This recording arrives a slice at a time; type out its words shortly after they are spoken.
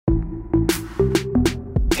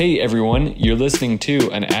Hey everyone, you're listening to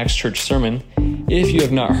an Acts Church sermon. If you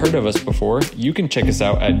have not heard of us before, you can check us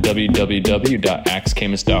out at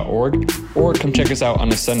www.axcamus.org or come check us out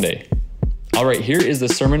on a Sunday. All right, here is the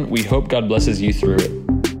sermon. We hope God blesses you through it.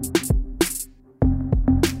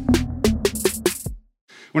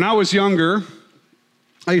 When I was younger,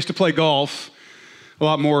 I used to play golf a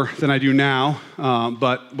lot more than I do now.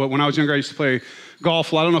 But when I was younger, I used to play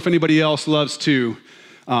golf. Well, I don't know if anybody else loves to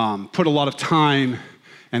put a lot of time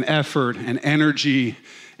and effort and energy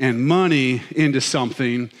and money into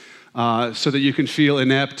something so that you can feel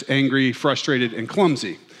inept, angry, frustrated, and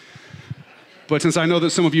clumsy. But since I know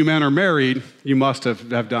that some of you men are married, you must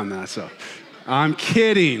have done that. So I'm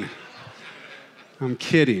kidding.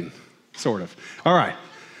 Sort of. All right.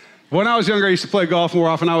 When I was younger, I used to play golf more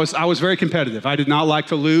often. I was very competitive. I did not like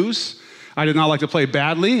to lose. I did not like to play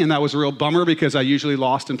badly, and that was a real bummer because I usually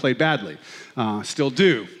lost and played badly. Still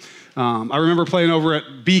do. I remember playing over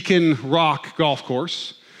at Beacon Rock Golf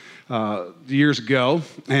Course years ago,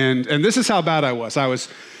 and this is how bad I was.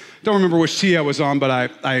 Don't remember which tee I was on, but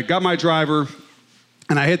I got my driver,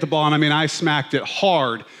 and I hit the ball, and I smacked it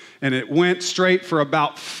hard, and it went straight for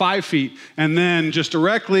about 5 feet, and then just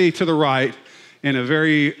directly to the right in a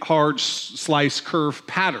very hard slice curve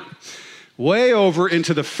pattern. Way over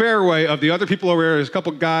into the fairway of the other people over there. There's a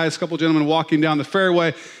couple gentlemen walking down the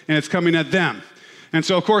fairway, and it's coming at them. And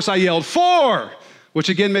so, of course, I yelled, "4!" which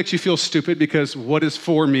again makes you feel stupid because what does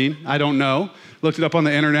 4 mean? I don't know. Looked it up on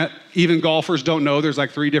the internet. Even golfers don't know. There's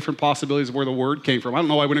like 3 different possibilities of where the word came from. I don't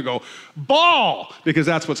know why I wouldn't go, "Ball," because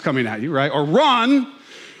that's what's coming at you, right? Or "run,"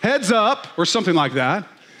 "heads up," or something like that.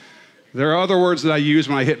 There are other words that I use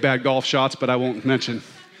when I hit bad golf shots, but I won't mention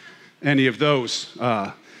any of those.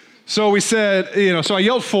 So we said, so I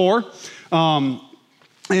yelled 4, and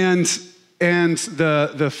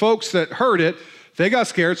the folks that heard it, they got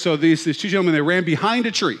scared. So these 2 gentlemen, they ran behind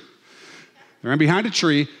a tree.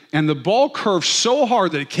 And the ball curved so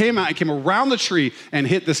hard that it came around the tree and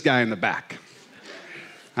hit this guy in the back.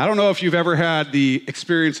 I don't know if you've ever had the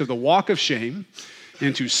experience of the walk of shame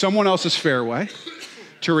into someone else's fairway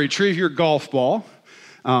to retrieve your golf ball,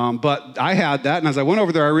 but I had that. And as I went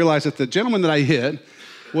over there, I realized that the gentleman that I hit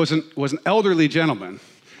was an elderly gentleman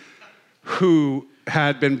who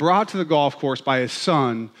had been brought to the golf course by his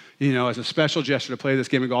son, as a special gesture to play this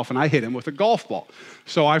game of golf, and I hit him with a golf ball.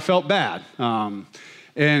 So I felt bad. And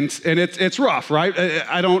it's rough, right?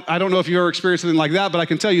 I don't know if you ever experienced something like that, but I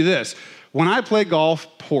can tell you this. When I play golf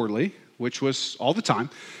poorly, which was all the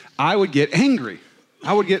time, I would get angry.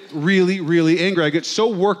 I would get really, really angry. I get so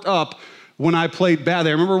worked up when I played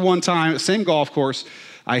badly. I remember one time, same golf course,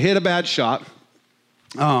 I hit a bad shot.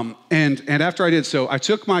 And after I did so, I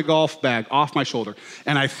took my golf bag off my shoulder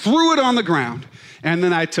and I threw it on the ground. And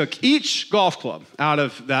then I took each golf club out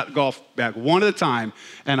of that golf bag one at a time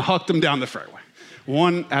and hucked them down the fairway,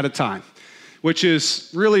 one at a time, which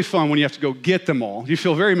is really fun when you have to go get them all. You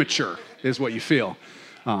feel very mature is what you feel.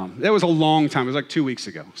 That was a long time. It was like 2 weeks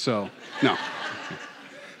ago. So no,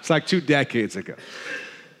 it's like 2 decades ago.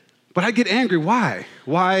 But I get angry. Why?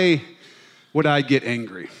 Why would I get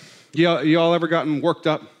angry? You all ever gotten worked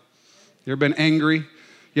up? You ever been angry?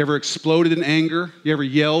 You ever exploded in anger? You ever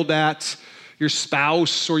yelled at your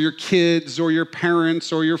spouse or your kids or your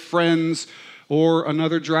parents or your friends or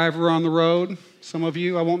another driver on the road? Some of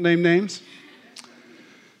you, I won't name names.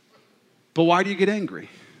 But why do you get angry?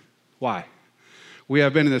 Why? We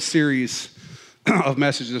have been in a series of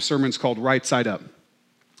messages, of sermons called Right Side Up.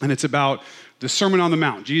 And it's about the Sermon on the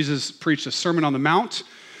Mount. Jesus preached a Sermon on the Mount.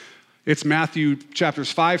 It's Matthew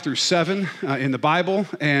chapters 5 through 7 in the Bible,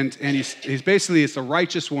 and he's basically, it's the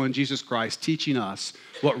righteous one, Jesus Christ, teaching us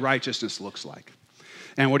what righteousness looks like.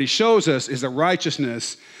 And what he shows us is that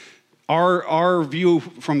righteousness, our view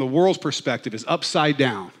from the world's perspective is upside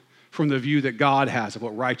down from the view that God has of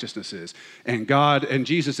what righteousness is. And God and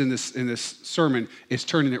Jesus in this sermon is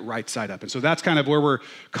turning it right side up. And so that's kind of where we're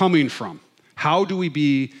coming from. How do we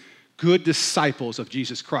be good disciples of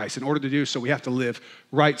Jesus Christ? In order to do so, we have to live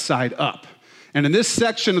right side up. And in this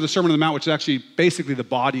section of the Sermon on the Mount, which is actually basically the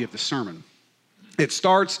body of the sermon, it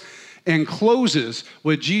starts and closes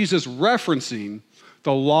with Jesus referencing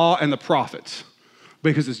the law and the prophets,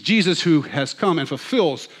 because it's Jesus who has come and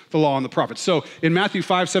fulfills the law and the prophets. So in Matthew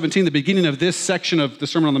 5:17, the beginning of this section of the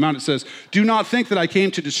Sermon on the Mount, it says, "Do not think that I came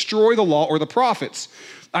to destroy the law or the prophets.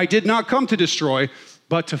 I did not come to destroy,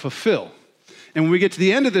 but to fulfill." And when we get to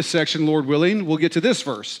the end of this section, Lord willing, we'll get to this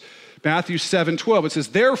verse, Matthew 7:12. It says,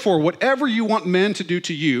 "Therefore, whatever you want men to do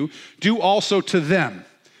to you, do also to them,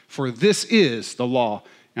 for this is the law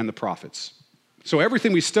and the prophets." So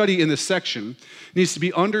everything we study in this section needs to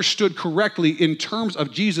be understood correctly in terms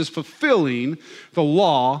of Jesus fulfilling the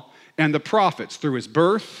law and the prophets through his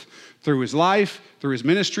birth, through his life, through his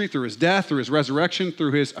ministry, through his death, through his resurrection,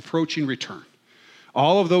 through his approaching return.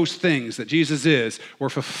 All of those things that Jesus is, we're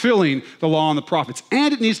fulfilling the law and the prophets.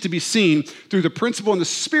 And it needs to be seen through the principle and the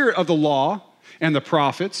spirit of the law and the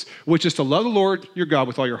prophets, which is to love the Lord your God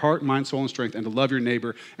with all your heart, mind, soul, and strength, and to love your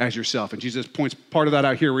neighbor as yourself. And Jesus points part of that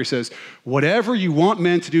out here where he says, whatever you want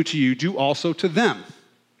men to do to you, do also to them.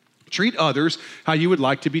 Treat others how you would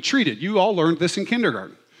like to be treated. You all learned this in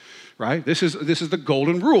kindergarten, right? This is the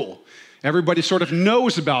golden rule. Everybody sort of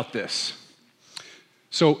knows about this.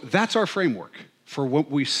 So that's our framework for what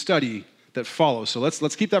we study that follows. So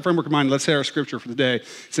let's keep that framework in mind. Let's say our scripture for the day.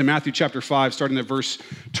 It's in Matthew chapter 5, starting at verse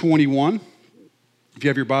 21. If you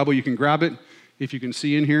have your Bible, you can grab it if you can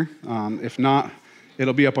see in here. If not,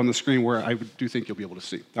 it'll be up on the screen where I do think you'll be able to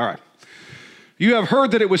see. All right. You have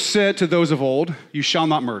heard that it was said to those of old, you shall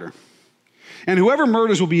not murder. And whoever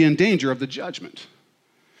murders will be in danger of the judgment.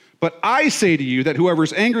 But I say to you that whoever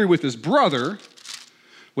is angry with his brother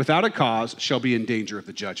without a cause shall be in danger of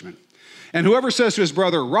the judgment. And whoever says to his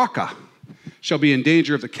brother, Raka, shall be in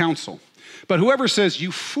danger of the council. But whoever says,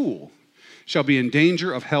 you fool, shall be in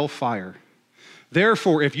danger of hell fire.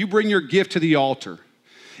 Therefore, if you bring your gift to the altar,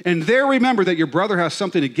 and there remember that your brother has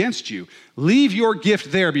something against you, leave your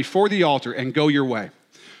gift there before the altar and go your way.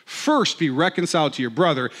 First be reconciled to your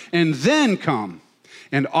brother, and then come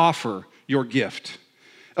and offer your gift.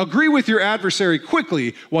 Agree with your adversary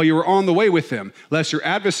quickly while you are on the way with him, lest your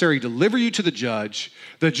adversary deliver you to the judge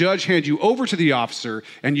hand you over to the officer,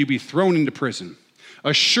 and you be thrown into prison.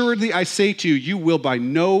 Assuredly, I say to you, you will by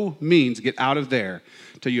no means get out of there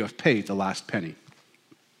till you have paid the last penny.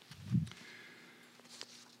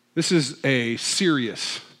 This is a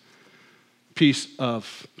serious piece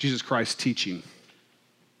of Jesus Christ's teaching.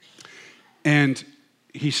 And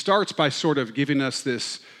he starts by sort of giving us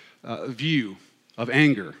this view of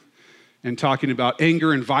anger and talking about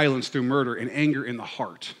anger and violence through murder and anger in the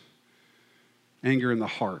heart. Anger in the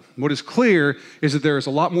heart. What is clear is that there is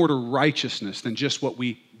a lot more to righteousness than just what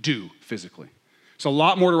we do physically. It's a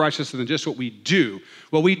lot more to righteousness than just what we do.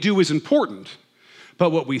 What we do is important,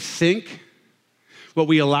 but what we think, what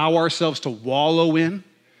we allow ourselves to wallow in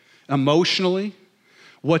emotionally,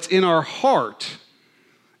 what's in our heart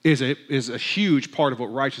is a huge part of what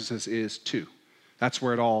righteousness is too. That's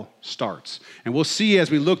where it all starts. And we'll see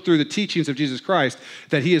as we look through the teachings of Jesus Christ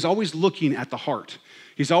that he is always looking at the heart.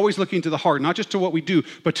 He's always looking to the heart, not just to what we do,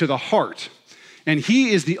 but to the heart. And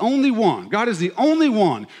he is the only one, God is the only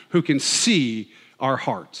one who can see our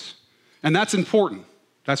hearts. And that's important.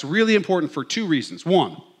 That's really important for two reasons.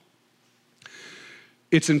 One,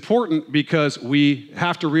 it's important because we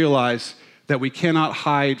have to realize that we cannot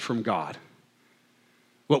hide from God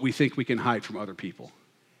what we think we can hide from other people.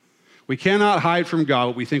 We cannot hide from God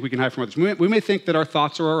what we think we can hide from others. We may think that our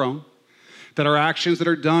thoughts are our own, that our actions that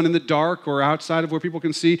are done in the dark or outside of where people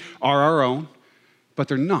can see are our own, but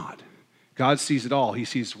they're not. God sees it all. He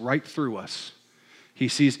sees right through us. He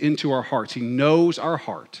sees into our hearts. He knows our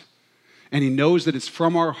heart. And he knows that it's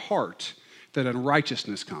from our heart that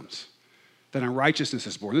unrighteousness comes, that unrighteousness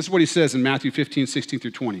is born. This is what he says in Matthew 15, 16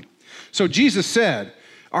 through 20. So Jesus said,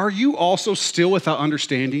 are you also still without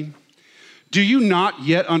understanding? Do you not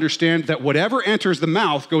yet understand that whatever enters the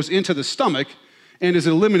mouth goes into the stomach and is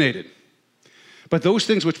eliminated? But those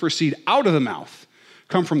things which proceed out of the mouth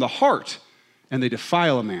come from the heart, and they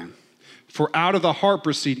defile a man. For out of the heart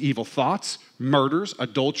proceed evil thoughts, murders,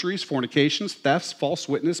 adulteries, fornications, thefts, false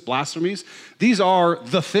witness, blasphemies. These are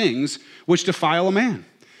the things which defile a man.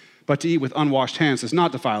 But to eat with unwashed hands does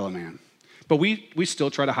not defile a man. But we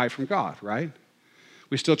still try to hide from God, right?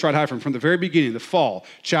 We still try to hide from the very beginning, the fall,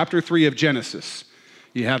 chapter 3 of Genesis.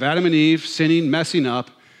 You have Adam and Eve sinning, messing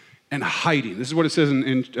up, and hiding. This is what it says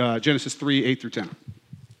in Genesis 3, 8 through 10.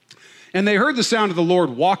 And they heard the sound of the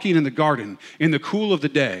Lord walking in the garden in the cool of the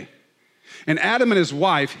day. And Adam and his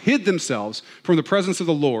wife hid themselves from the presence of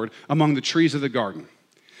the Lord among the trees of the garden.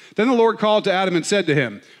 Then the Lord called to Adam and said to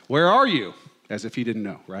him, where are you? As if he didn't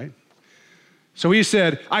know, right? So he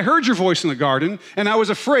said, I heard your voice in the garden, and I was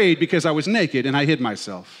afraid because I was naked, and I hid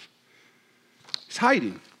myself. He's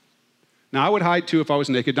hiding. Now, I would hide too if I was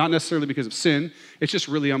naked, not necessarily because of sin. It's just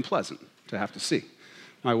really unpleasant to have to see.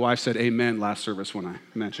 My wife said amen last service when I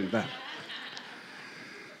mentioned that.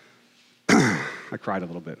 I cried a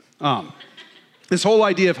little bit. This whole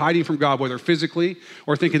idea of hiding from God, whether physically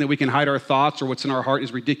or thinking that we can hide our thoughts or what's in our heart,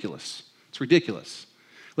 is ridiculous. It's ridiculous.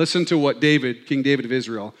 Listen to what King David of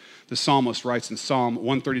Israel, the psalmist, writes in Psalm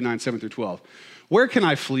 139, 7 through 12. Where can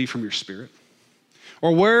I flee from your spirit?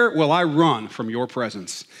 Or where will I run from your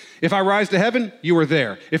presence? If I rise to heaven, you are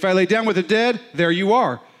there. If I lay down with the dead, there you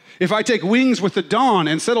are. If I take wings with the dawn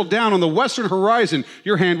and settle down on the western horizon,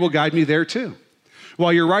 your hand will guide me there too,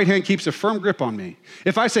 while your right hand keeps a firm grip on me.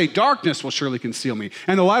 If I say darkness will surely conceal me,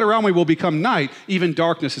 and the light around me will become night, even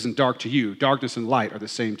darkness isn't dark to you. Darkness and light are the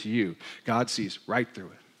same to you. God sees right through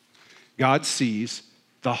it. God sees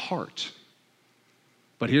the heart.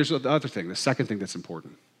 But here's the other thing, the second thing that's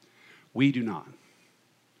important. We do not.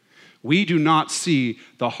 We do not see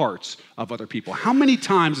the hearts of other people. How many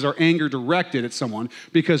times is our anger directed at someone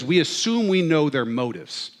because we assume we know their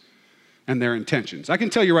motives and their intentions? I can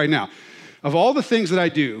tell you right now, of all the things that I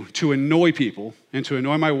do to annoy people and to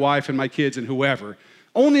annoy my wife and my kids and whoever,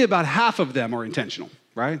 only about half of them are intentional,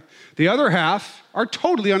 right? The other half are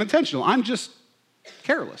totally unintentional. I'm just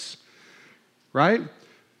careless, right?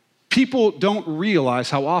 People don't realize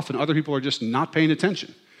how often other people are just not paying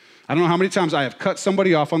attention. I don't know how many times I have cut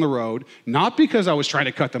somebody off on the road, not because I was trying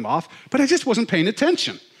to cut them off, but I just wasn't paying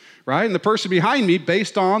attention, right? And the person behind me,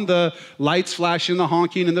 based on the lights flashing, the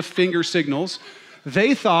honking, and the finger signals,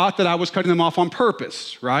 they thought that I was cutting them off on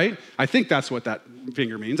purpose, right? I think that's what that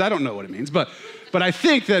finger means. I don't know what it means, but I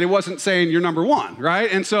think that it wasn't saying you're number one, right?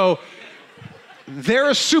 And so they're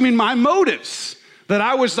assuming my motives, that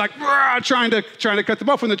I was like trying to cut them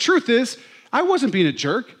off, when the truth is I wasn't being a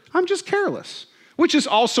jerk. I'm just careless, which is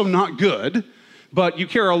also not good, but you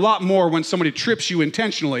care a lot more when somebody trips you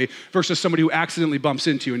intentionally versus somebody who accidentally bumps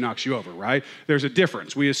into you and knocks you over, right? There's a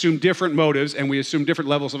difference. We assume different motives and we assume different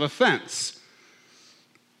levels of offense.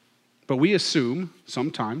 But we assume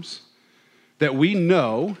sometimes that we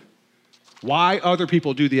know why other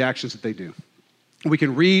people do the actions that they do. We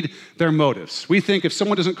can read their motives. We think if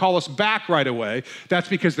someone doesn't call us back right away, that's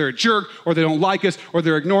because they're a jerk or they don't like us or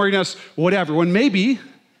they're ignoring us, whatever. When maybe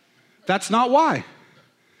that's not why.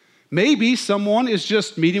 Maybe someone is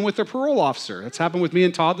just meeting with their parole officer. That's happened with me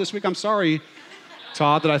and Todd this week. I'm sorry,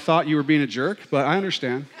 Todd, that I thought you were being a jerk, but I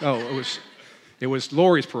understand. Oh, it was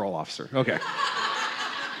Lori's parole officer. Okay.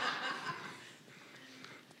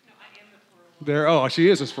 She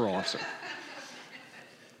is his parole officer.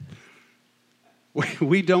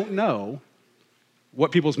 We don't know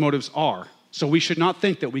what people's motives are, so we should not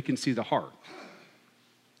think that we can see the heart.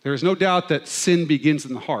 There is no doubt that sin begins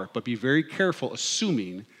in the heart, but be very careful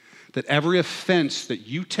assuming that every offense that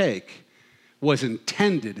you take was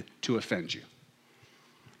intended to offend you,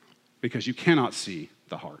 because you cannot see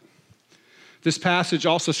the heart. This passage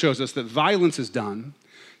also shows us that violence is done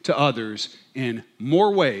to others in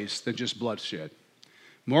more ways than just bloodshed,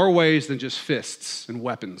 more ways than just fists and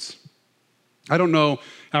weapons. I don't know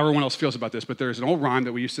how everyone else feels about this, but there's an old rhyme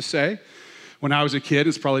that we used to say when I was a kid.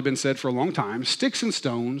 It's probably been said for a long time. Sticks and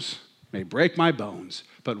stones may break my bones,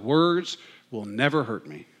 but words will never hurt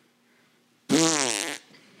me.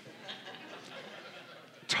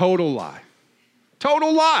 Total lie.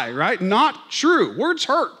 Total lie, right? Not true. Words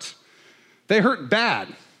hurt. They hurt bad.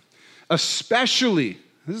 Especially,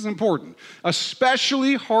 this is important,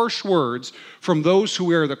 especially harsh words from those who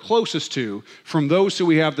we are the closest to, from those who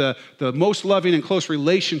we have the most loving and close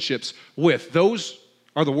relationships with. Those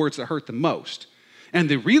are the words that hurt the most. And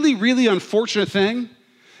the really, really unfortunate thing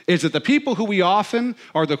is that the people who we often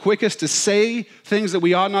are the quickest to say things that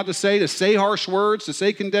we ought not to say harsh words, to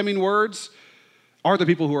say condemning words, are the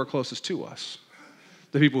people who are closest to us,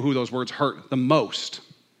 the people who those words hurt the most.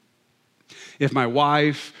 If my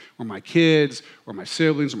wife or my kids or my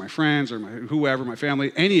siblings or my friends or whoever, my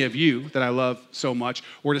family, any of you that I love so much,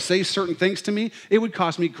 were to say certain things to me, it would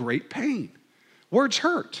cause me great pain. Words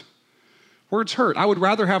hurt. Words hurt. I would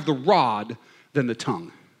rather have the rod than the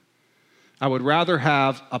tongue. I would rather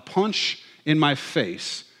have a punch in my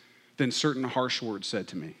face than certain harsh words said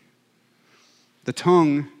to me. The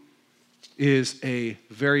tongue is a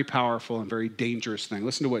very powerful and very dangerous thing.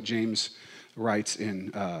 Listen to what James writes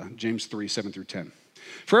in James 3, 7 through 10.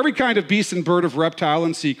 For every kind of beast and bird, of reptile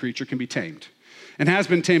and sea creature can be tamed and has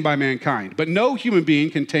been tamed by mankind, but no human being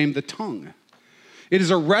can tame the tongue. It is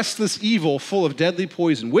a restless evil full of deadly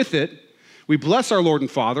poison. With it, we bless our Lord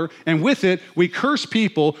and Father, and with it, we curse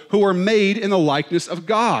people who are made in the likeness of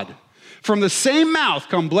God. From the same mouth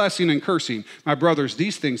come blessing and cursing. My brothers,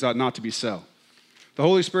 these things ought not to be so. The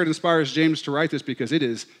Holy Spirit inspires James to write this because it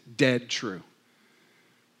is dead true.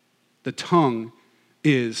 The tongue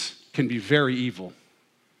can be very evil.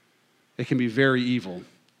 It can be very evil.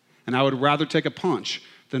 And I would rather take a punch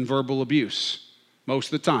than verbal abuse most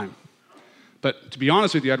of the time. But to be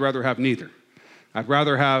honest with you, I'd rather have neither. I'd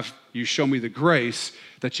rather have you show me the grace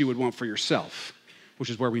that you would want for yourself, which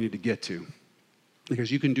is where we need to get to.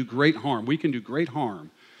 Because you can do great harm. We can do great harm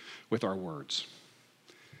with our words.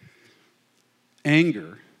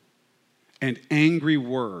 Anger and angry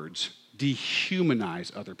words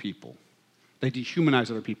dehumanize other people. They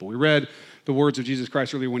dehumanize other people. We read the words of Jesus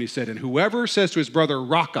Christ earlier when he said, and whoever says to his brother,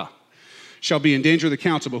 Raka, shall be in danger of the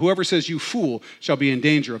council, but whoever says, you fool, shall be in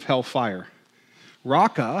danger of hellfire.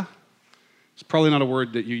 Raka is probably not a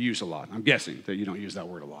word that you use a lot. I'm guessing that you don't use that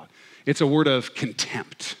word a lot. It's a word of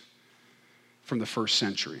contempt from the first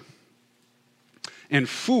century. And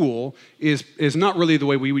fool is not really the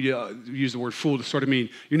way we would use the word fool to sort of mean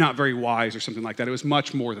you're not very wise or something like that. It was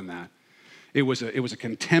much more than that. It was a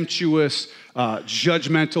contemptuous,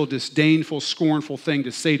 judgmental, disdainful, scornful thing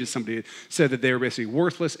to say to somebody. It said that they were basically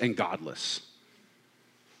worthless and godless.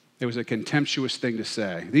 It was a contemptuous thing to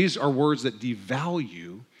say. These are words that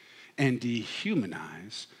devalue and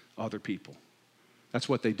dehumanize other people. That's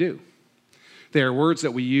what they do. They are words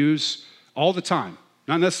that we use all the time.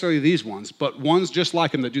 Not necessarily these ones, but ones just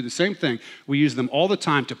like them that do the same thing. We use them all the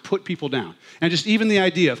time to put people down. And just even the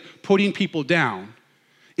idea of putting people down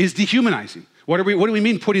is dehumanizing. What do we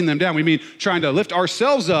mean putting them down? We mean trying to lift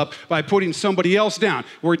ourselves up by putting somebody else down.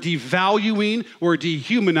 We're devaluing, we're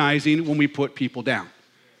dehumanizing when we put people down.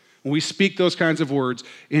 When we speak those kinds of words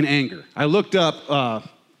in anger. I looked up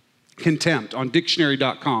contempt on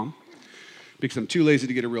dictionary.com because I'm too lazy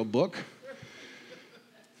to get a real book.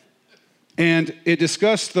 And it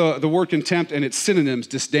discussed the word contempt and its synonyms,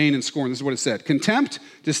 disdain and scorn. This is what it said. Contempt,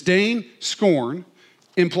 disdain, scorn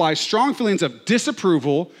implies strong feelings of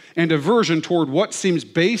disapproval and aversion toward what seems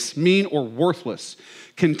base, mean, or worthless.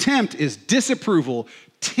 Contempt is disapproval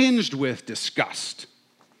tinged with disgust.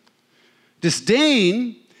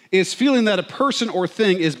 Disdain is feeling that a person or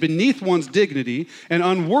thing is beneath one's dignity and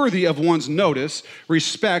unworthy of one's notice,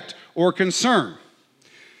 respect, or concern.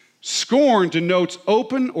 Scorn denotes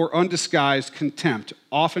open or undisguised contempt,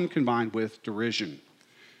 often combined with derision.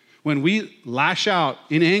 When we lash out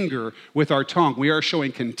in anger with our tongue, we are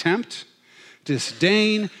showing contempt,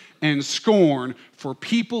 disdain, and scorn for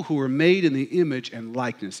people who are made in the image and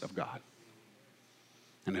likeness of God.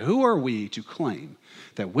 And who are we to claim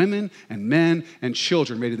that women and men and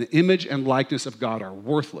children made in the image and likeness of God are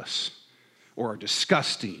worthless or are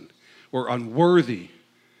disgusting or unworthy?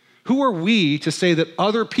 Who are we to say that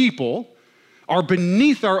other people are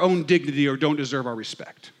beneath our own dignity or don't deserve our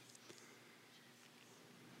respect?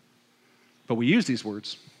 But we use these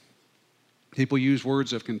words. People use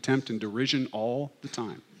words of contempt and derision all the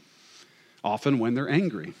time, often when they're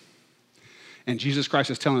angry. And Jesus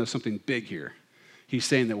Christ is telling us something big here. He's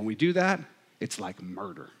saying that when we do that, it's like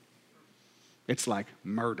murder. It's like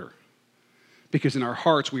murder. Because in our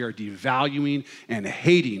hearts, we are devaluing and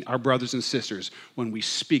hating our brothers and sisters when we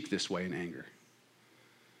speak this way in anger.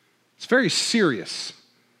 It's very serious.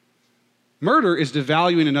 Murder is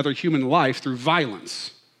devaluing another human life through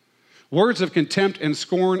violence. Words of contempt and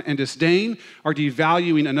scorn and disdain are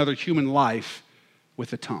devaluing another human life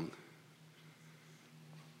with the tongue.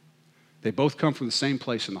 They both come from the same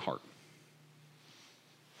place in the heart.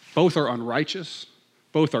 Both are unrighteous.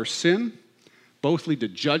 Both are sin. Both lead to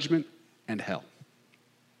judgment and hell.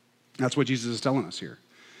 That's what Jesus is telling us here.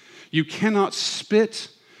 You cannot spit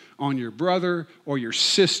on your brother or your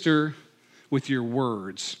sister with your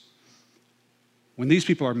words when these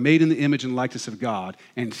people are made in the image and likeness of God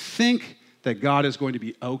and think that God is going to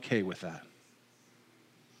be okay with that.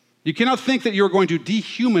 You cannot think that you're going to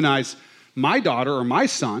dehumanize my daughter or my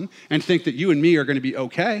son and think that you and me are going to be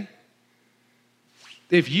okay.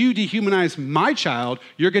 If you dehumanize my child,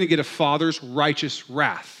 you're going to get a father's righteous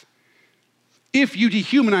wrath. If you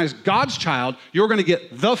dehumanize God's child, you're going to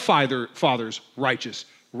get the father's righteous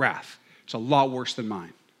wrath. It's a lot worse than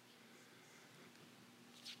mine.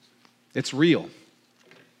 It's real.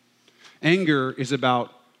 Anger is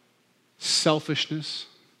about selfishness,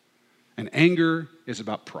 and anger is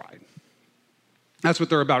about pride. That's what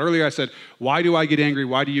they're about. Earlier I said, why do I get angry?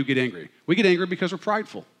 Why do you get angry? We get angry because we're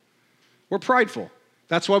prideful. We're prideful.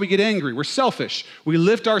 That's why we get angry. We're selfish. We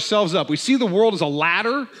lift ourselves up. We see the world as a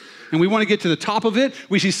ladder, and we want to get to the top of it.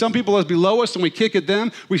 We see some people as below us, and we kick at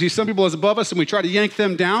them. We see some people as above us, and we try to yank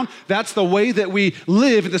them down. That's the way that we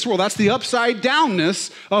live in this world. That's the upside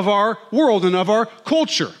downness of our world and of our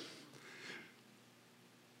culture.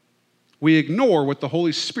 We ignore what the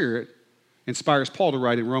Holy Spirit inspires Paul to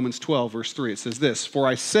write in Romans 12, verse 3. It says this, "For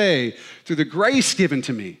I say, through the grace given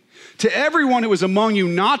to me, to everyone who is among you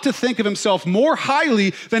not to think of himself more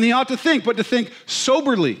highly than he ought to think, but to think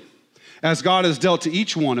soberly, as God has dealt to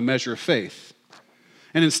each one a measure of faith."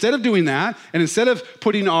 And instead of doing that, and instead of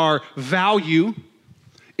putting our value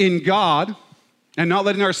in God and not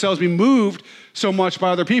letting ourselves be moved so much by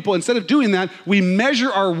other people, instead of doing that, we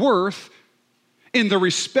measure our worth in the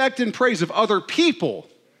respect and praise of other people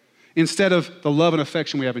instead of the love and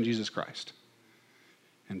affection we have in Jesus Christ.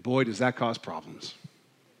 And boy, does that cause problems.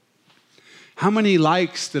 How many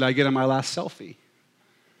likes did I get on my last selfie?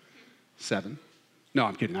 7. No,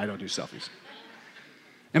 I'm kidding. I don't do selfies.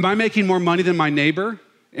 Am I making more money than my neighbor?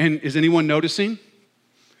 And is anyone noticing?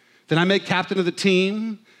 Did I make captain of the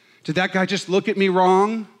team? Did that guy just look at me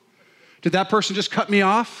wrong? Did that person just cut me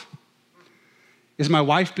off? Is my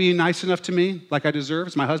wife being nice enough to me like I deserve?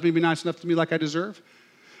 Is my husband being nice enough to me like I deserve?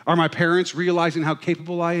 Are my parents realizing how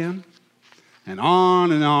capable I am? And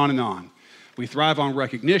on and on and on. We thrive on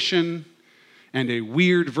recognition and a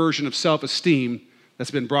weird version of self-esteem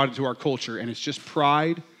that's been brought into our culture, and it's just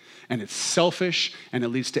pride, and it's selfish, and it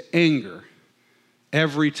leads to anger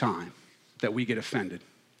every time that we get offended.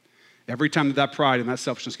 Every time that pride and that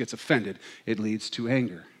selfishness gets offended, it leads to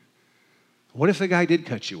anger. What if the guy did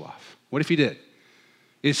cut you off? What if he did?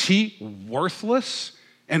 Is he worthless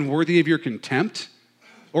and worthy of your contempt?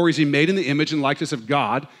 Or is he made in the image and likeness of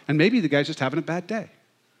God, and maybe the guy's just having a bad day?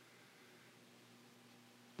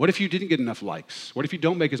 What if you didn't get enough likes? What if you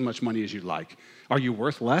don't make as much money as you'd like? Are you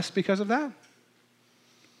worth less because of that?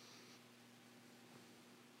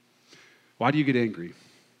 Why do you get angry?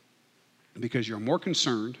 Because you're more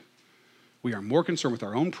concerned, we are more concerned with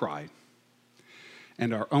our own pride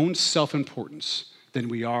and our own self-importance than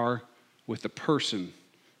we are with the person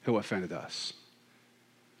who offended us.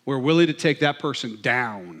 We're willing to take that person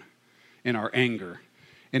down in our anger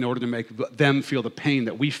in order to make them feel the pain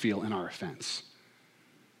that we feel in our offense.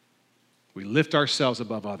 We lift ourselves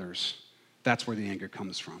above others. That's where the anger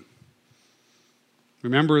comes from.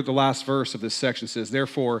 Remember the last verse of this section says,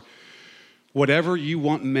 therefore, whatever you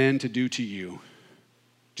want men to do to you,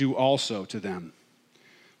 do also to them.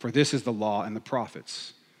 For this is the law and the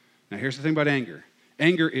prophets. Now here's the thing about anger.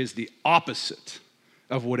 Anger is the opposite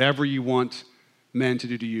of whatever you want men to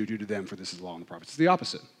do to you, do to them, for this is the law and the prophets. It's the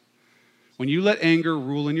opposite. When you let anger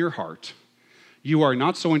rule in your heart, you are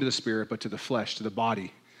not sowing to the spirit, but to the flesh, to the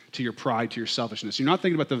body, to your pride, to your selfishness. You're not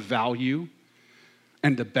thinking about the value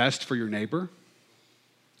and the best for your neighbor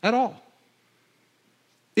at all.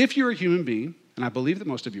 If you're a human being, and I believe that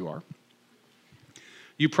most of you are,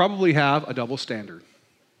 you probably have a double standard.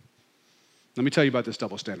 Let me tell you about this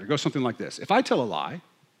double standard. It goes something like this. If I tell a lie,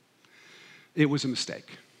 it was a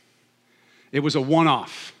mistake. It was a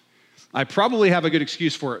one-off. I probably have a good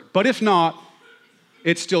excuse for it, but if not,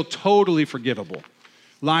 it's still totally forgivable.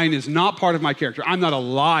 Lying is not part of my character. I'm not a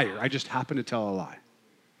liar. I just happen to tell a lie.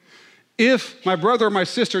 If my brother or my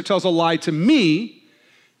sister tells a lie to me,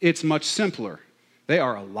 it's much simpler. They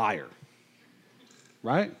are a liar,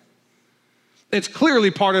 right? It's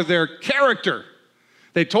clearly part of their character.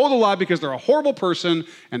 They told a lie because they're a horrible person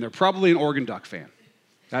and they're probably an Oregon Duck fan.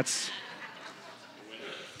 That's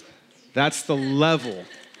the level.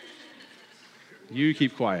 You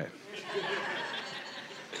keep quiet.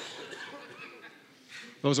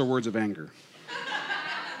 Those are words of anger.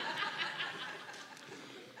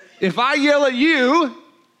 If I yell at you,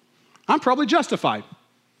 I'm probably justified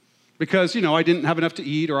because, I didn't have enough to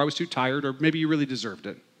eat or I was too tired or maybe you really deserved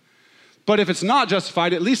it. But if it's not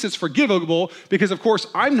justified, at least it's forgivable because, of course,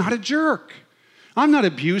 I'm not a jerk. I'm not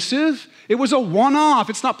abusive. It was a one-off.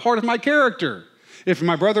 It's not part of my character. If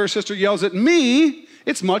my brother or sister yells at me,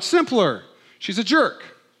 it's much simpler. She's a jerk,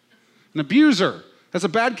 an abuser. That's a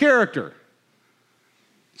bad character.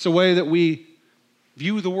 It's a way that we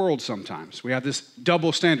view the world sometimes. We have this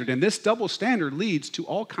double standard, and this double standard leads to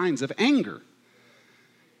all kinds of anger.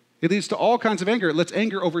 It leads to all kinds of anger. It lets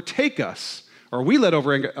anger overtake us, or we let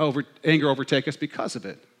anger overtake us because of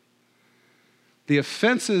it. The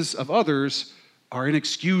offenses of others are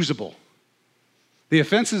inexcusable. The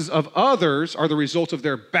offenses of others are the result of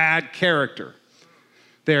their bad character.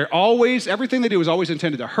 Everything they do is always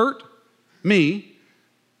intended to hurt me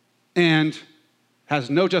and has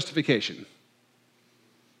no justification,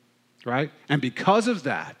 right? And because of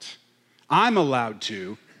that, I'm allowed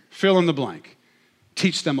to fill in the blank,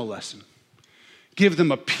 teach them a lesson, give them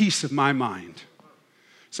a piece of my mind.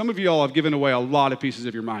 Some of you all have given away a lot of pieces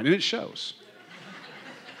of your mind, and it shows.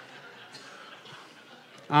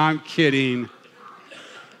 I'm kidding.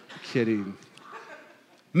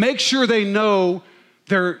 Make sure they know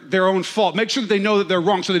their own fault. Make sure that they know that they're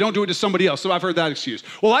wrong so they don't do it to somebody else. So I've heard that excuse.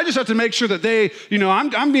 Well, I just have to make sure that they,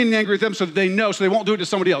 I'm being angry with them so that they know so they won't do it to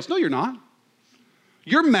somebody else. No, you're not.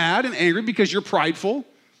 You're mad and angry because you're prideful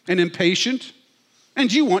and impatient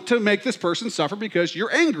and you want to make this person suffer because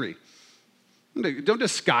you're angry. Don't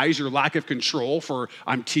disguise your lack of control for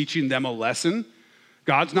I'm teaching them a lesson.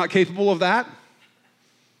 God's not capable of that.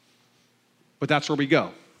 But that's where we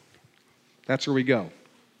go. That's where we go.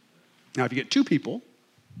 Now, if you get two people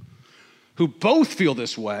who both feel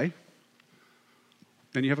this way,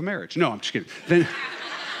 Then you have a marriage. No, I'm just kidding. Then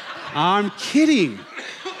I'm kidding.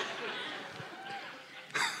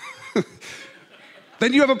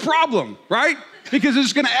 Then you have a problem, right? Because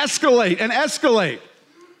it's going to escalate and escalate.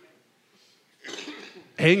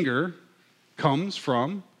 Anger comes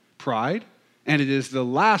from pride, and it is the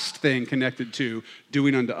last thing connected to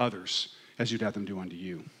doing unto others as you'd have them do unto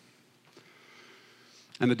you.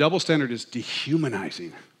 And the double standard is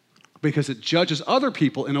dehumanizing because it judges other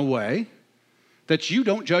people in a way that you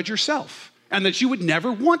don't judge yourself and that you would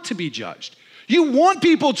never want to be judged. You want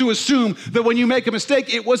people to assume that when you make a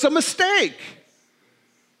mistake, it was a mistake.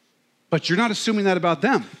 But you're not assuming that about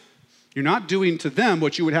them. You're not doing to them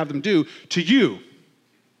what you would have them do to you.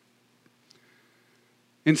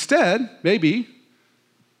 Instead, maybe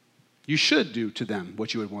you should do to them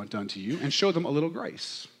what you would want done to you and show them a little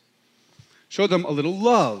grace. Show them a little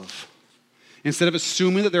love. Instead of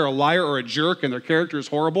assuming that they're a liar or a jerk and their character is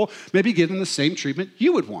horrible, maybe give them the same treatment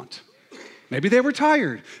you would want. Maybe they were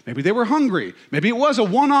tired. Maybe they were hungry. Maybe it was a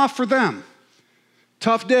one-off for them.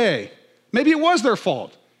 Tough day. Maybe it was their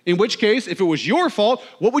fault. In which case, if it was your fault,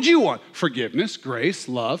 what would you want? Forgiveness, grace,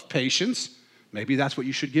 love, patience. Maybe that's what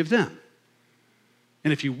you should give them.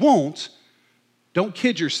 And if you won't, don't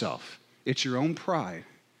kid yourself. It's your own pride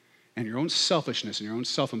and your own selfishness and your own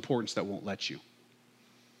self-importance that won't let you.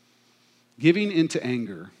 Giving into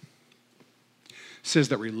anger says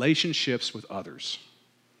that relationships with others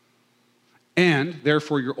and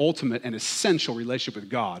therefore your ultimate and essential relationship with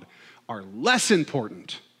God are less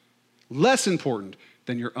important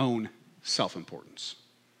than your own self-importance.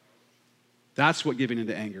 That's what giving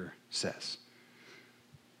into anger says.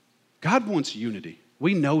 God wants unity.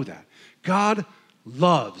 We know that. God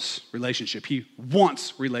loves relationship. He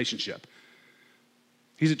wants relationship.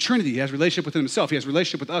 He's a Trinity. He has a relationship within himself. He has a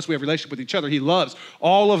relationship with us. We have a relationship with each other. He loves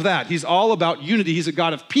all of that. He's all about unity. He's a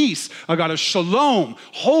God of peace, a God of shalom,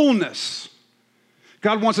 wholeness.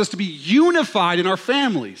 God wants us to be unified in our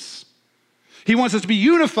families. He wants us to be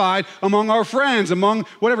unified among our friends, among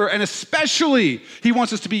whatever, and especially he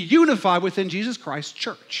wants us to be unified within Jesus Christ's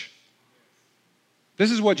church.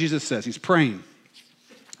 This is what Jesus says. He's praying.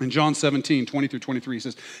 In John 17, 20 through 23, he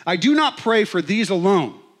says, I do not pray for these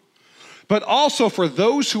alone, but also for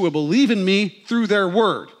those who will believe in me through their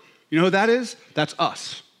word. You know who that is? That's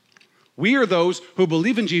us. We are those who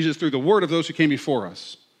believe in Jesus through the word of those who came before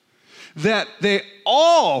us. That they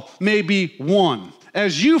all may be one.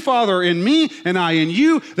 As you, Father, are in me and I in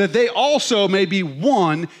you, that they also may be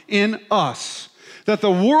one in us. That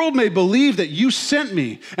the world may believe that you sent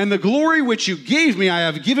me, and the glory which you gave me I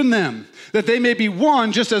have given them, that they may be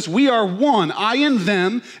one just as we are one, I in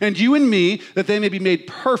them and you in me, that they may be made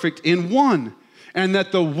perfect in one, and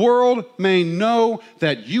that the world may know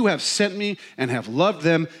that you have sent me and have loved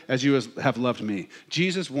them as you have loved me.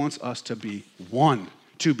 Jesus wants us to be one,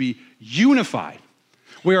 to be unified.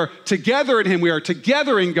 We are together in him. We are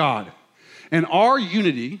together in God. And our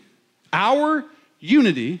unity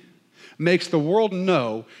makes the world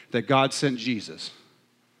know that God sent Jesus.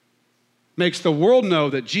 Makes the world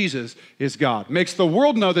know that Jesus is God. Makes the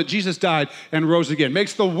world know that Jesus died and rose again.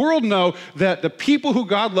 Makes the world know that the people who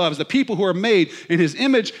God loves, the people who are made in his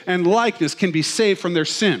image and likeness can be saved from their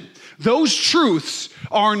sin. Those truths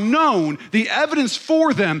are known. The evidence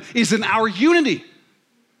for them is in our unity.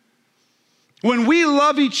 When we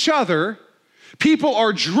love each other, people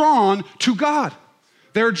are drawn to God.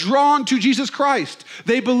 They're drawn to Jesus Christ.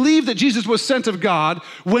 They believe that Jesus was sent of God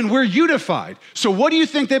when we're unified. So what do you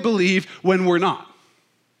think they believe when we're not?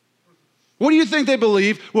 What do you think they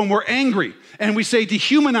believe when we're angry and we say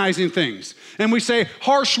dehumanizing things and we say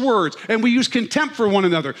harsh words and we use contempt for one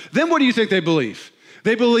another? Then what do you think they believe?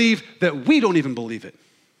 They believe that we don't even believe it.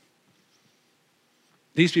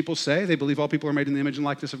 These people say they believe all people are made in the image and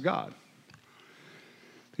likeness of God.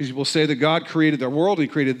 These people say that God created their world, he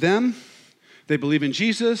created them. They believe in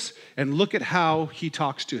Jesus, and look at how he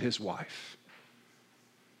talks to his wife.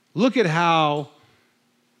 Look at how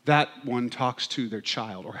that one talks to their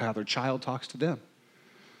child, or how their child talks to them.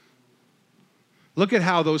 Look at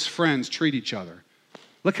how those friends treat each other.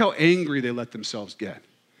 Look how angry they let themselves get.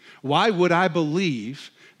 Why would I believe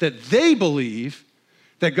that they believe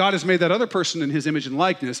that God has made that other person in his image and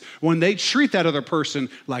likeness when they treat that other person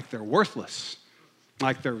like they're worthless,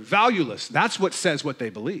 like they're valueless? That's what says what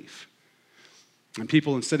they believe. And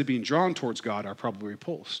people, instead of being drawn towards God, are probably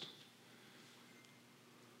repulsed.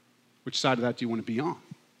 Which side of that do you want to be on?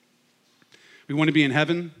 We want to be in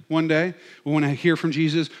heaven one day. We want to hear from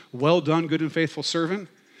Jesus, well done, good and faithful servant,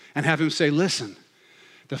 and have him say, listen,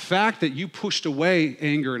 the fact that you pushed away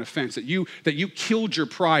anger and offense, that you killed your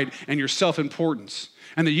pride and your self-importance,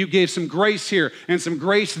 and that you gave some grace here and some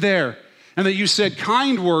grace there, and that you said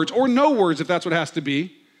kind words or no words if that's what it has to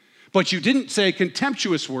be, but you didn't say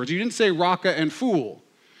contemptuous words. You didn't say raka and fool.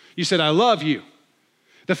 You said, I love you.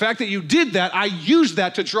 The fact that you did that, I used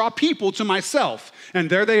that to draw people to myself, and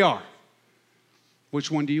there they are. Which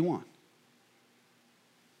one do you want?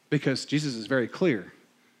 Because Jesus is very clear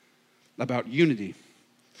about unity.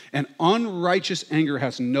 And unrighteous anger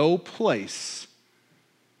has no place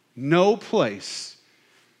in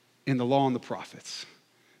the law and the prophets.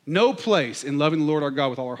 No place in loving the Lord our God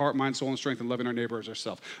with all our heart, mind, soul, and strength, and loving our neighbor as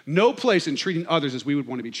ourselves. No place in treating others as we would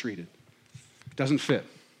want to be treated. Doesn't fit.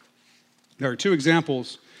 There are two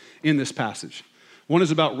examples in this passage. One is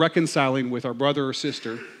about reconciling with our brother or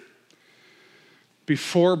sister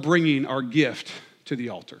before bringing our gift to the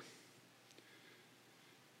altar.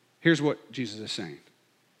 Here's what Jesus is saying.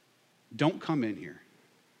 Don't come in here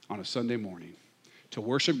on a Sunday morning to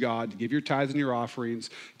worship God, to give your tithes and your offerings,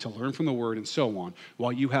 to learn from the word and so on,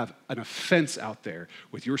 while you have an offense out there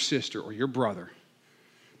with your sister or your brother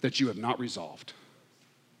that you have not resolved.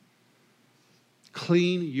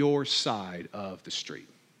 Clean your side of the street.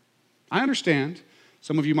 I understand.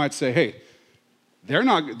 Some of you might say, hey, they're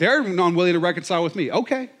not willing to reconcile with me.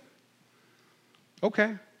 Okay.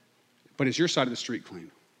 But is your side of the street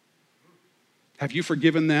clean? Have you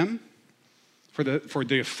forgiven them for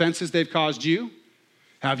the offenses they've caused you?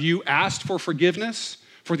 Have you asked for forgiveness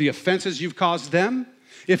for the offenses you've caused them?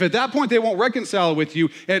 If at that point they won't reconcile with you,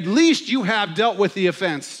 at least you have dealt with the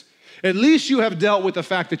offense. At least you have dealt with the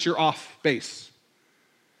fact that you're off base.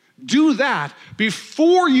 Do that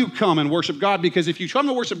before you come and worship God, because if you come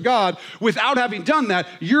to worship God without having done that,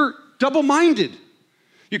 you're double-minded.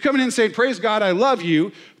 You're coming in saying, praise God, I love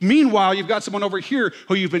you. Meanwhile, you've got someone over here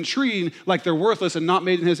who you've been treating like they're worthless and not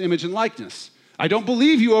made in his image and likeness. I don't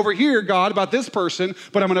believe you over here, God, about this person,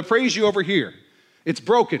 but I'm going to praise you over here. It's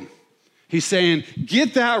broken. He's saying,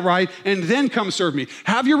 get that right and then come serve me.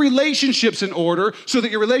 Have your relationships in order so that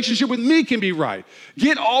your relationship with me can be right.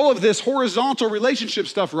 Get all of this horizontal relationship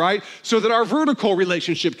stuff right so that our vertical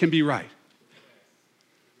relationship can be right.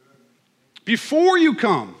 Before you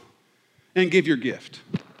come and give your gift,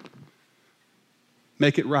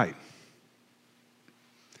 make it right.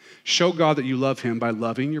 Show God that you love him by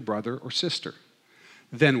loving your brother or sister.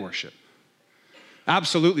 Then worship.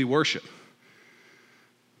 Absolutely worship.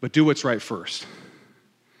 But do what's right first.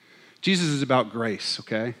 Jesus is about grace,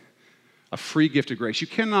 okay? A free gift of grace. You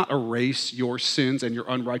cannot erase your sins and your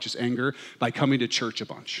unrighteous anger by coming to church a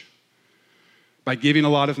bunch, by giving a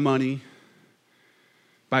lot of money,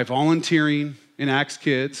 by volunteering in Acts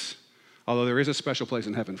Kids, although there is a special place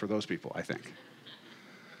in heaven for those people, I think.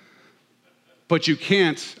 But you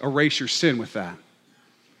can't erase your sin with that.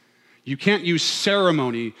 You can't use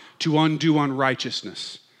ceremony to undo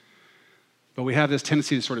unrighteousness. But we have this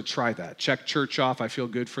tendency to sort of try that. Check church off, I feel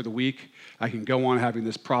good for the week. I can go on having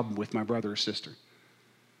this problem with my brother or sister.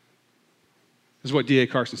 This is what D.A.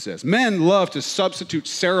 Carson says. Men love to substitute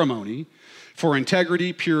ceremony for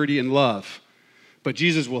integrity, purity, and love. But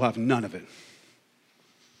Jesus will have none of it.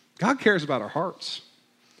 God cares about our hearts.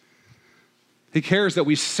 He cares that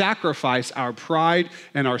we sacrifice our pride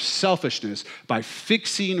and our selfishness by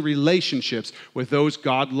fixing relationships with those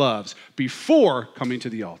God loves before coming to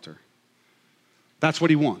the altar. That's what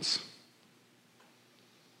he wants.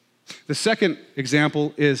 The second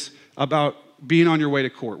example is about being on your way to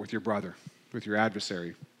court with your brother, with your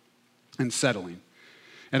adversary, and settling.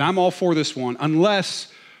 And I'm all for this one, unless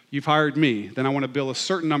you've hired me, then I want to bill a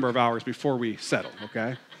certain number of hours before we settle,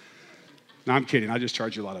 okay? No, I'm kidding. I just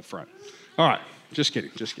charge you a lot up front. All right, just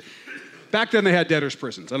kidding. Back then they had debtor's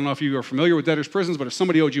prisons. I don't know if you are familiar with debtor's prisons, but if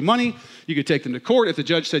somebody owed you money, you could take them to court. If the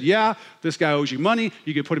judge said, yeah, this guy owes you money,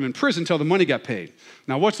 you could put him in prison until the money got paid.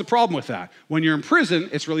 Now, what's the problem with that? When you're in prison,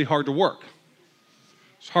 it's really hard to work.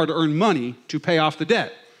 It's hard to earn money to pay off the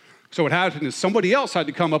debt. So what happened is somebody else had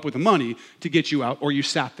to come up with the money to get you out, or you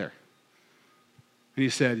sat there. And he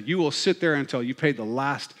said, you will sit there until you pay the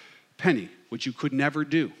last penny, which you could never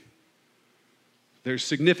do. There's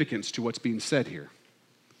significance to what's being said here.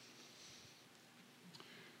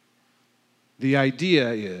 The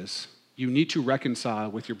idea is you need to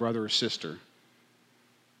reconcile with your brother or sister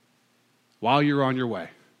while you're on your way.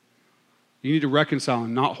 You need to reconcile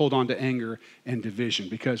and not hold on to anger and division,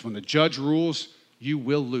 because when the judge rules, you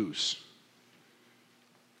will lose.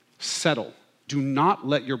 Settle. Do not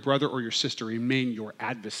let your brother or your sister remain your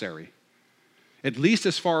adversary. At least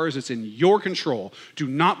as far as it's in your control, do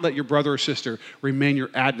not let your brother or sister remain your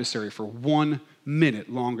adversary for 1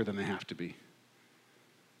 minute longer than they have to be.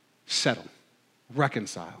 Settle.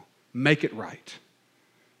 Reconcile. Make it right.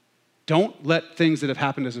 Don't let things that have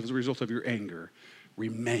happened as a result of your anger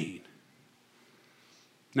remain.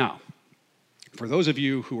 Now, For those of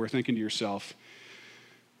you who are thinking to yourself,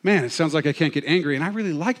 man, it sounds like I can't get angry, and I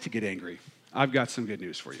really like to get angry, I've got some good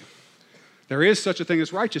news for you. There is such a thing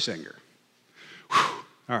as righteous anger. Whew.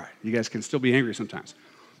 All right, you guys can still be angry sometimes.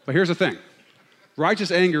 But here's the thing.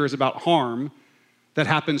 Righteous anger is about harm that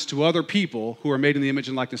happens to other people who are made in the image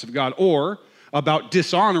and likeness of God, or about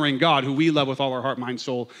dishonoring God, who we love with all our heart, mind,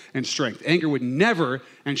 soul, and strength. Anger would never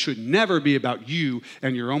and should never be about you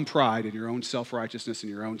and your own pride and your own self-righteousness and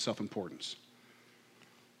your own self-importance.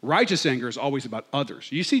 Righteous anger is always about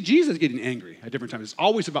others. You see Jesus getting angry at different times. It's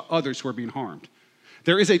always about others who are being harmed.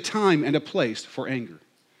 There is a time and a place for anger.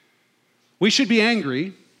 We should be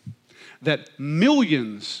angry that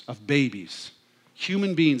millions of babies,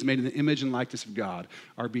 human beings made in the image and likeness of God,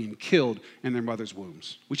 are being killed in their mother's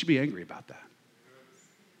wombs. We should be angry about that.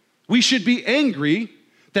 We should be angry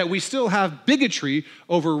that we still have bigotry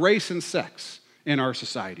over race and sex in our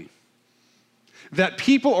society. That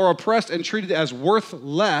people are oppressed and treated as worth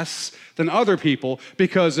less than other people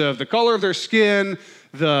because of the color of their skin,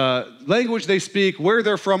 the language they speak, where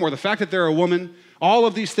they're from, or the fact that they're a woman. All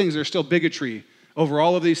of these things are still bigotry over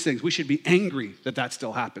all of these things. We should be angry that that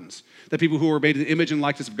still happens, that people who are made in the image and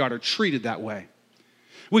likeness of God are treated that way.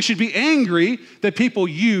 We should be angry that people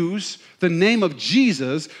use the name of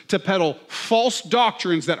Jesus to peddle false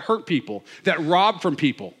doctrines that hurt people, that rob from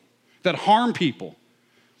people, that harm people,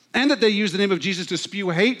 and that they use the name of Jesus to spew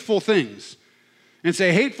hateful things and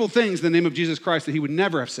say hateful things in the name of Jesus Christ that he would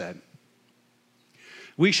never have said.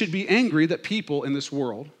 We should be angry that people in this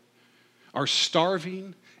world are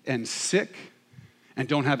starving and sick and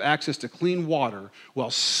don't have access to clean water while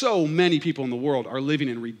so many people in the world are living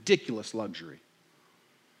in ridiculous luxury.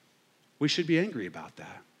 We should be angry about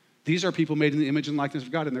that. These are people made in the image and likeness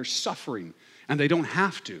of God, and they're suffering, and they don't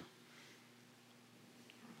have to.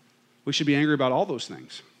 We should be angry about all those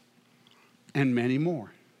things and many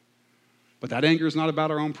more. But that anger is not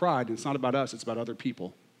about our own pride, and it's not about us, it's about other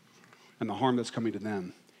people and the harm that's coming to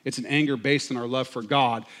them. It's an anger based on our love for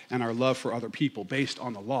God and our love for other people, based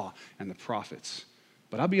on the law and the prophets.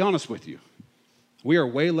 But I'll be honest with you, we are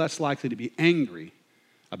way less likely to be angry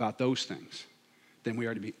about those things than we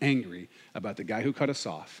are to be angry about the guy who cut us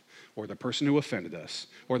off, or the person who offended us,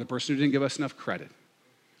 or the person who didn't give us enough credit,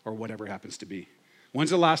 or whatever it happens to be.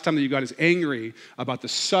 When's the last time that you got as angry about the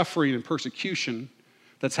suffering and persecution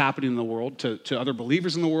that's happening in the world, to other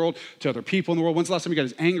believers in the world, to other people in the world? When's the last time you got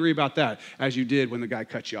as angry about that as you did when the guy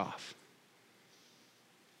cut you off?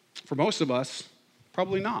 For most of us,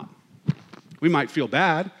 probably not. We might feel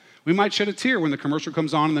bad. We might shed a tear when the commercial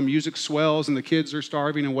comes on and the music swells and the kids are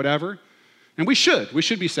starving and whatever. And we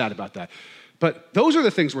should be sad about that. But those are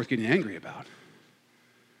the things worth getting angry about.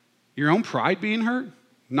 Your own pride being hurt,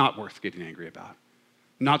 not worth getting angry about.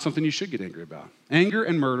 Not something you should get angry about. Anger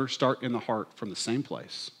and murder start in the heart from the same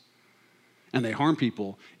place. And they harm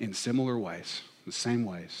people in similar ways, the same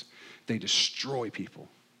ways. They destroy people.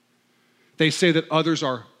 They say that others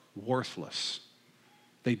are worthless.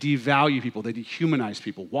 They devalue people. They dehumanize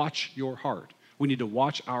people. Watch your heart. We need to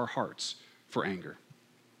watch our hearts for anger.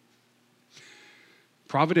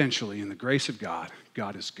 Providentially, in the grace of God,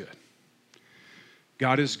 God is good.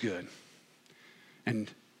 God is good.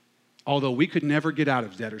 And although we could never get out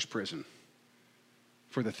of debtor's prison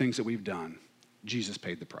for the things that we've done, Jesus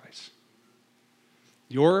paid the price.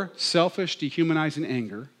 Your selfish, dehumanizing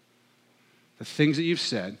anger, the things that you've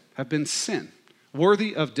said, have been sin,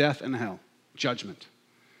 worthy of death and hell, judgment.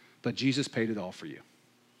 But Jesus paid it all for you.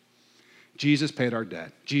 Jesus paid our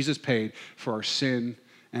debt. Jesus paid for our sin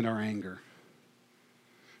and our anger.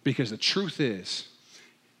 Because the truth is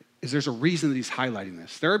there's a reason that he's highlighting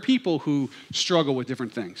this. There are people who struggle with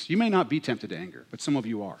different things. You may not be tempted to anger, but some of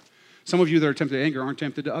you are. Some of you that are tempted to anger aren't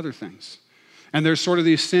tempted to other things. And there's sort of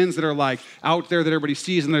these sins that are like out there that everybody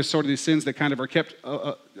sees, and there's sort of these sins that kind of are kept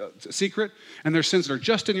secret, and there's sins that are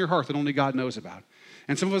just in your heart that only God knows about.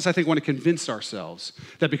 And some of us, I think, want to convince ourselves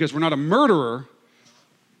that because we're not a murderer,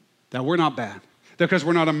 that we're not bad. That because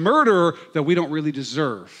we're not a murderer, that we don't really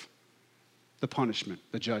deserve the punishment,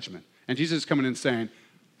 the judgment. And Jesus is coming in saying,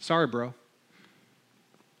 sorry, bro.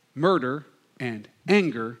 Murder and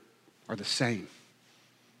anger are the same.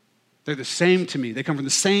 They're the same to me. They come from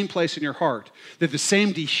the same place in your heart. They're the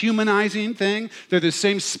same dehumanizing thing. They're the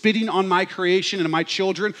same spitting on my creation and my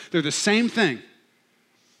children. They're the same thing.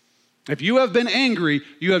 If you have been angry,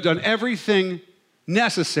 you have done everything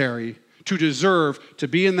necessary to deserve to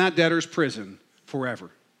be in that debtor's prison forever.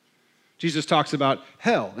 Jesus talks about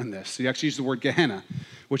hell in this. He actually used the word Gehenna,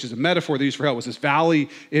 which is a metaphor they used for hell. It was this valley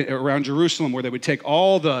around Jerusalem where they would take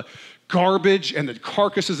all the garbage and the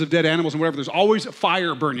carcasses of dead animals and whatever. There's always a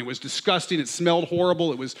fire burning. It was disgusting. It smelled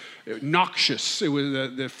horrible. It was noxious. It was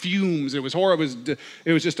the fumes. It was horrible.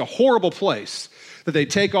 It was just a horrible place that they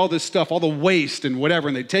take all this stuff, all the waste and whatever,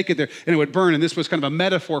 and they take it there and it would burn. And this was kind of a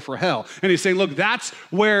metaphor for hell. And he's saying, look, that's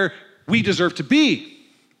where we deserve to be.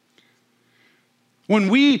 When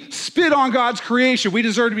we spit on God's creation, we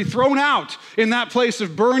deserve to be thrown out in that place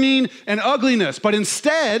of burning and ugliness. But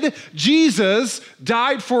instead, Jesus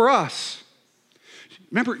died for us.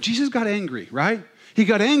 Remember, Jesus got angry, right? He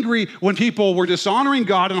got angry when people were dishonoring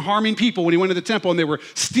God and harming people when he went to the temple, and they were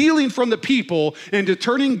stealing from the people and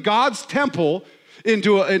turning God's temple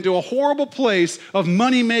into a horrible place of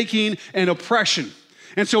money-making and oppression.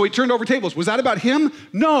 And so he turned over tables. Was that about him?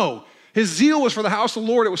 No. His zeal was for the house of the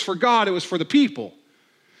Lord. It was for God. It was for the people.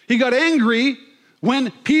 He got angry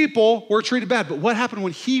when people were treated bad. But what happened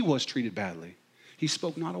when he was treated badly? He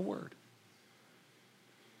spoke not a word.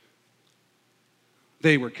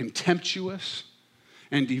 They were contemptuous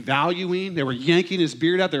and devaluing. They were yanking his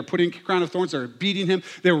beard out. They were putting a crown of thorns. They were beating him.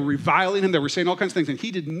 They were reviling him. They were saying all kinds of things. And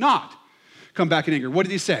he did not come back in anger. What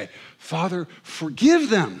did he say? Father, forgive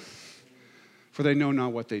them, for they know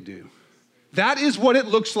not what they do. That is what it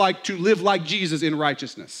looks like to live like Jesus in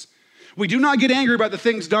righteousness. We do not get angry about the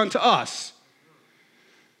things done to us.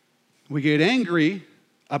 We get angry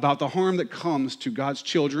about the harm that comes to God's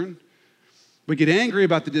children. We get angry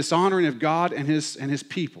about the dishonoring of God and his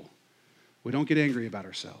people. We don't get angry about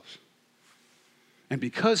ourselves. And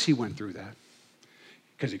because he went through that,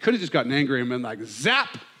 because he could have just gotten angry and been like,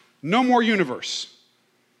 zap, no more universe.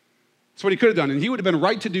 That's what he could have done, and he would have been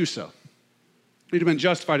right to do so. He'd have been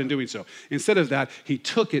justified in doing so. Instead of that, he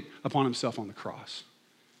took it upon himself on the cross.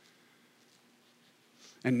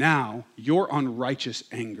 And now, your unrighteous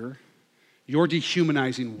anger, your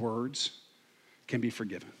dehumanizing words can be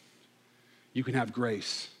forgiven. You can have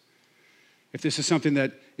grace. If this is something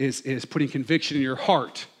that is putting conviction in your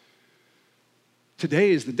heart,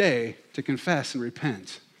 today is the day to confess and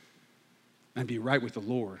repent and be right with the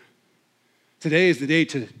Lord. Today is the day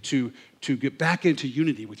to get back into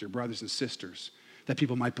unity with your brothers and sisters, that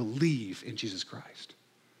people might believe in Jesus Christ.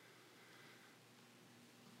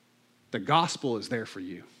 The gospel is there for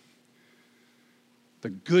you. The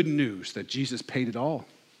good news that Jesus paid it all,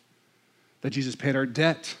 that Jesus paid our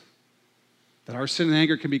debt, that our sin and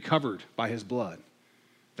anger can be covered by his blood.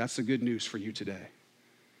 That's the good news for you today.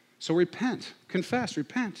 So repent, confess,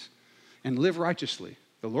 repent, and live righteously.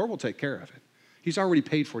 The Lord will take care of it. He's already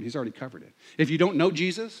paid for it. He's already covered it. If you don't know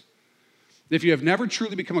Jesus, if you have never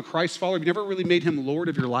truly become a Christ follower, if you've never really made him Lord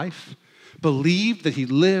of your life, believed that he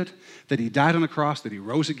lived, that he died on the cross, that he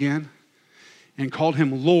rose again, and called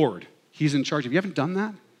him Lord, he's in charge. If you haven't done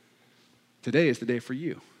that, today is the day for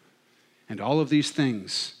you. And all of these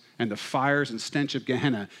things and the fires and stench of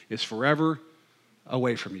Gehenna is forever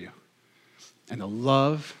away from you. And the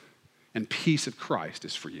love and peace of Christ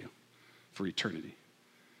is for you for eternity.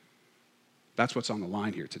 That's what's on the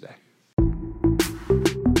line here today.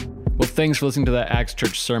 Well, thanks for listening to that Acts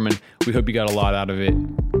Church sermon. We hope you got a lot out of it.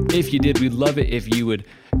 If you did, we'd love it if you would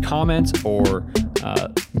comment or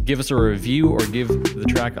give us a review or give the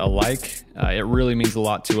track a like. It really means a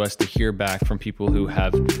lot to us to hear back from people who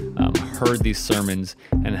have heard these sermons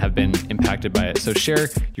and have been impacted by it. So share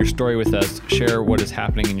your story with us. Share what is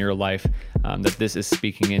happening in your life that this is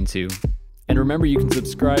speaking into. And remember, you can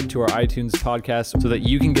subscribe to our iTunes podcast so that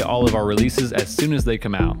you can get all of our releases as soon as they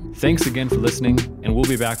come out. Thanks again for listening, and we'll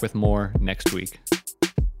be back with more next week.